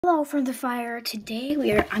Hello from the fire.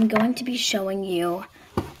 Today I'm going to be showing you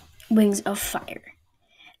Wings of Fire.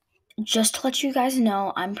 Just to let you guys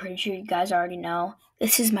know, I'm pretty sure you guys already know,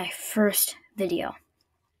 this is my first video.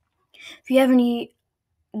 If you have any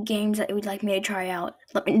games that you would like me to try out,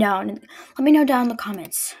 let me know down in the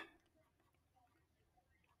comments.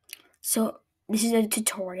 So this is a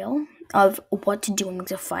tutorial of what to do in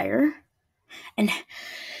Wings of Fire. And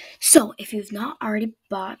so if you've not already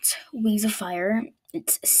bought Wings of Fire,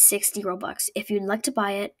 it's 60 Robux. If you'd like to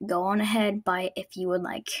buy it, go on ahead, buy it if you would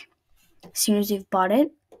like. As soon as you've bought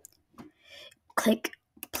it, click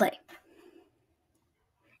play.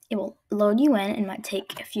 It will load you in and might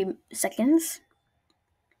take a few seconds.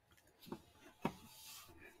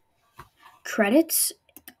 Credits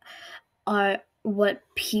are what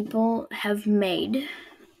people have made,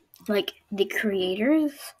 like the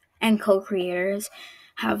creators and co-creators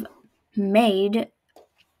have made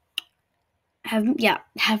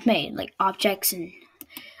like objects and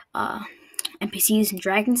NPCs and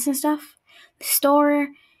dragons and stuff. The store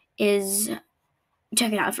is,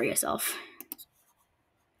 check it out for yourself.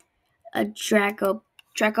 A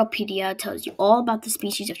Dracopedia tells you all about the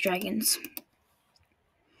species of dragons.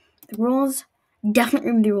 The rules,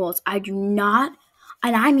 definitely read the rules. I do not,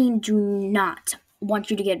 and I mean do not, want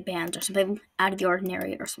you to get banned or something out of the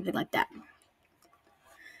ordinary or something like that.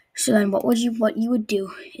 So then what you would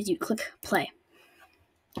do is you click play.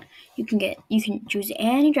 You can choose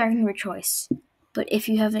any dragon of your choice, but if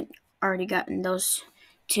you haven't already gotten those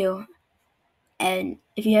two, and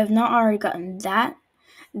if you have not already gotten that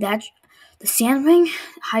the Sandwing,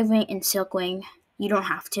 Hivewing, and Silkwing, you don't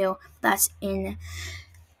have to. That's in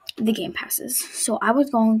the game passes. So I'm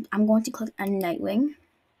going to click on Nightwing.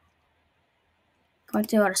 Going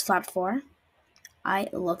to go to slot 4. I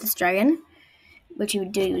love this dragon. What you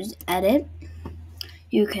would do is edit.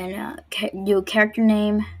 You can do a character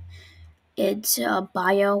name. It's a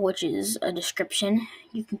bio, which is a description.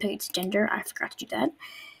 You can pick its gender. I forgot to do that.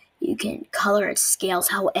 You can color its scales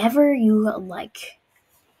however you like.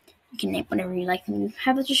 You can name whatever you like, and you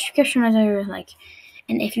have a description as you like.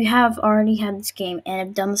 And if you have already had this game and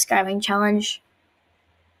have done the Skywing challenge,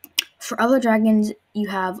 for other dragons, you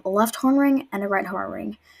have a left horn ring and a right horn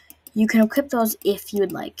ring. You can equip those if you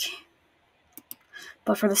would like.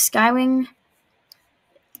 But for the Skywing,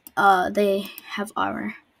 they have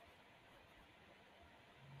armor.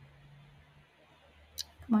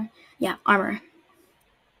 Come on. Yeah, armor.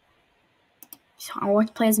 So I want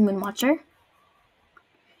to play as a Moon Watcher.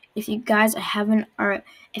 If you guys haven't read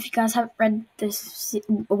this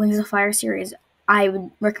Wings of Fire series, I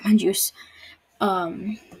would recommend you.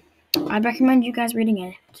 I'd recommend you guys reading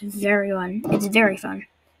it. It's very fun. It's very fun.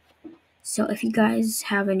 So if you guys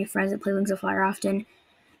have any friends that play Wings of Fire often,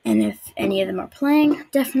 and if any of them are playing,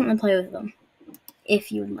 definitely play with them. If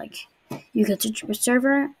you would like, you can search up a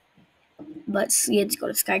server, but you have to go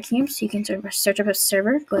to Sky Teams, so you can search up a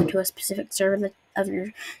server, go to a specific server of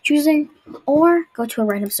your choosing, or go to a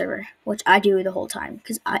random server, which I do the whole time,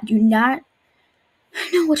 because I do not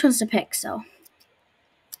know which ones to pick, so.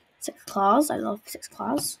 6 claws, I love 6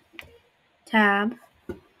 claws. Tab.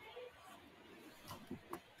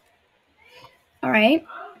 Alright.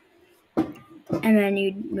 And then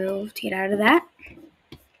you'd move to get out of that.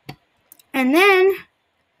 And then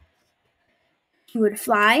you would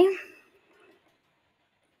fly.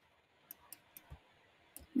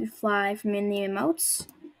 You'd fly from in the emotes.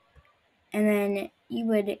 And then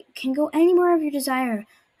you can go anywhere of your desire.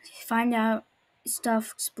 Find out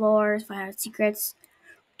stuff, explore, find out secrets.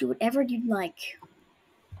 Do whatever you'd like.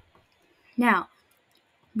 Now,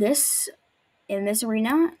 in this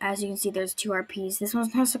arena, as you can see, there's 2 RPs. This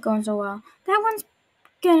one's not going so well. That one's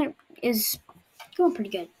is going pretty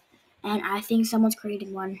good. And I think someone's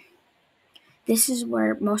creating one. This is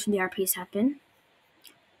where most of the RPs happen.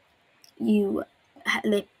 They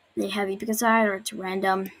have you pick a side, or it's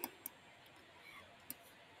random.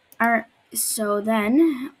 So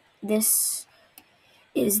then, this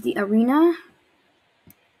is the arena.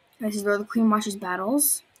 This is where the Queen watches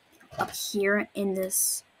battles. Up here in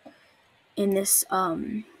this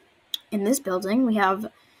building, we have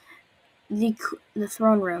the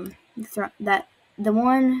throne room. The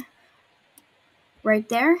one right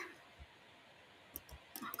there.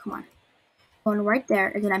 Oh, come on. The one right there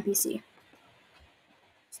is an NPC.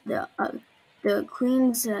 The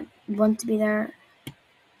queens that want to be there,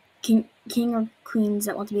 king or queens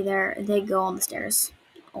that want to be there, they go on the stairs.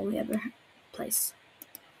 All the other place.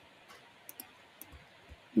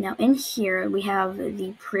 Now in here we have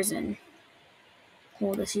the prison.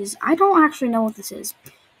 Well, I don't actually know what this is,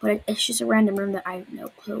 but it's just a random room that I have no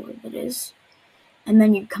clue what it is. And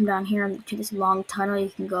then you come down here to this long tunnel. You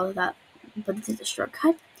can go that, but this is a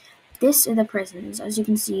shortcut. This is the prisons. As you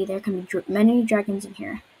can see, there can be many dragons in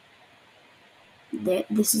here.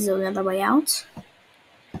 This is another way out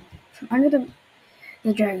from under the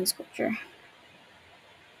dragon sculpture.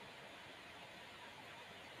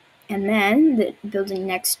 And then the building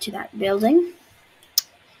next to that building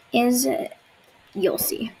is, you'll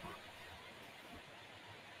see,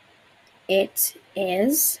 it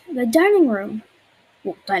is the dining room.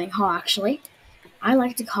 Well, dining hall, actually. I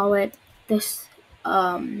like to call it this,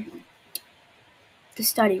 the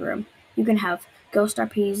study room. You can have ghost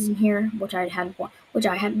RPs in here, which I had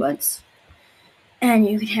once. And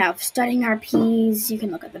you can have studying RPs. You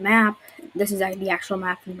can look at the map. This is the actual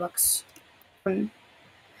map in books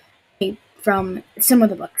from some of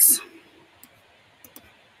the books.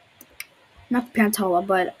 Not Pantola,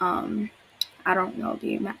 but I don't know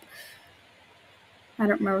the map. I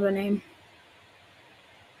don't remember the name.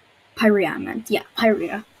 Pyrea, I meant. Yeah,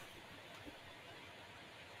 Pyrea.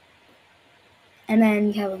 And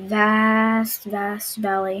then you have a vast, vast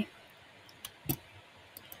valley.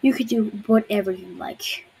 You could do whatever you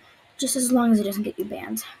like, just as long as it doesn't get you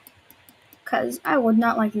banned. Because I would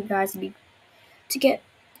not like you guys to get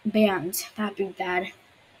banned. That'd be bad.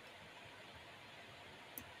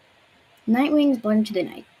 Nightwings blend into the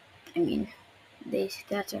night. I mean,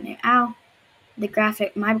 that's their name. Ow. My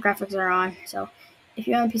graphics are on, so if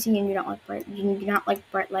you're on PC and you do not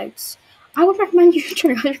like bright lights, I would recommend you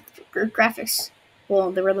turn on your graphics.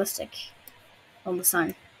 Well, the realistic on the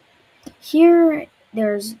sun. Here,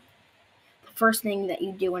 there's the first thing that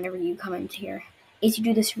you do whenever you come into here is you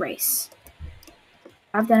do this race.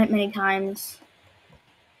 I've done it many times.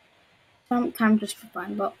 Sometimes just for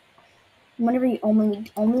fun, but whenever you only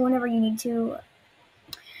whenever you need to,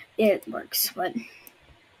 it works. But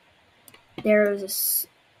there's this.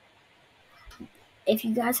 If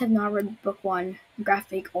you guys have not read book 1,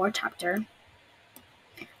 graphic or chapter,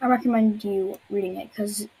 I recommend you reading it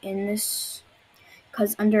because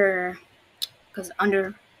under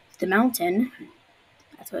the mountain,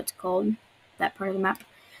 that's what it's called, that part of the map.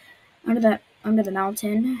 Under the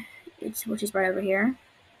mountain, which is right over here.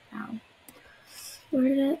 Ow. Where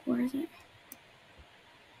is it?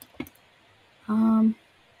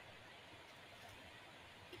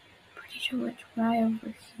 Pretty sure it's right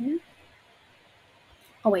over here.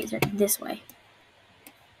 Oh wait, it's right this way.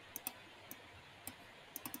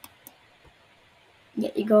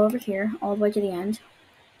 Yeah, you go over here, all the way to the end.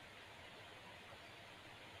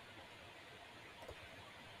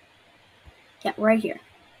 Yeah, right here.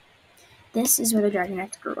 This is where the Dragon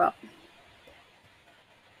Knights grew up.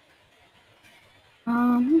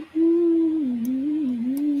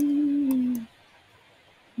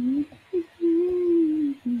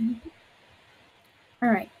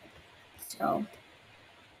 Alright, so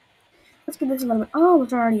let's give this a little bit. Oh,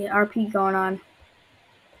 there's already an RP going on.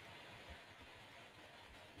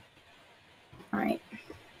 Alright.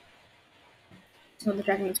 So the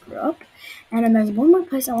Dragon Knights grew up. And then there's one more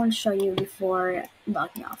place I want to show you before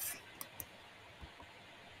logging off.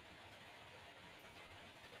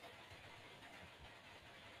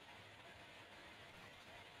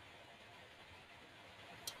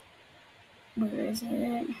 Where is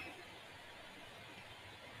it?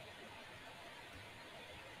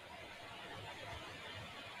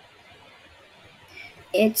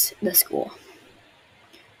 It's the school.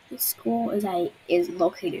 The school is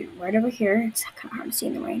located right over here. It's kind of hard to see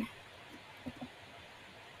in the rain.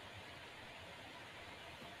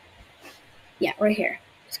 Yeah, right here.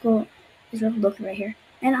 The school is located right here.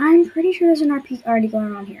 And I'm pretty sure there's an RP already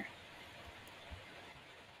going on here.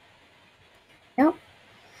 Yep.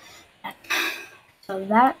 So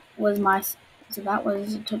that was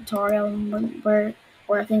a tutorial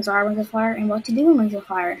where things are in Rings of Fire and what to do in Rings of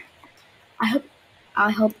Fire. I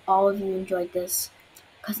hope all of you enjoyed this,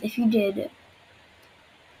 because if you did,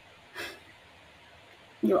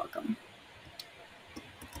 you're welcome.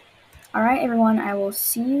 Alright everyone, I will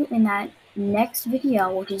see you in that next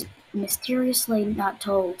video, which is mysteriously not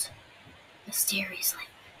told. Mysteriously.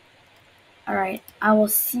 Alright, I will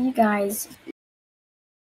see you guys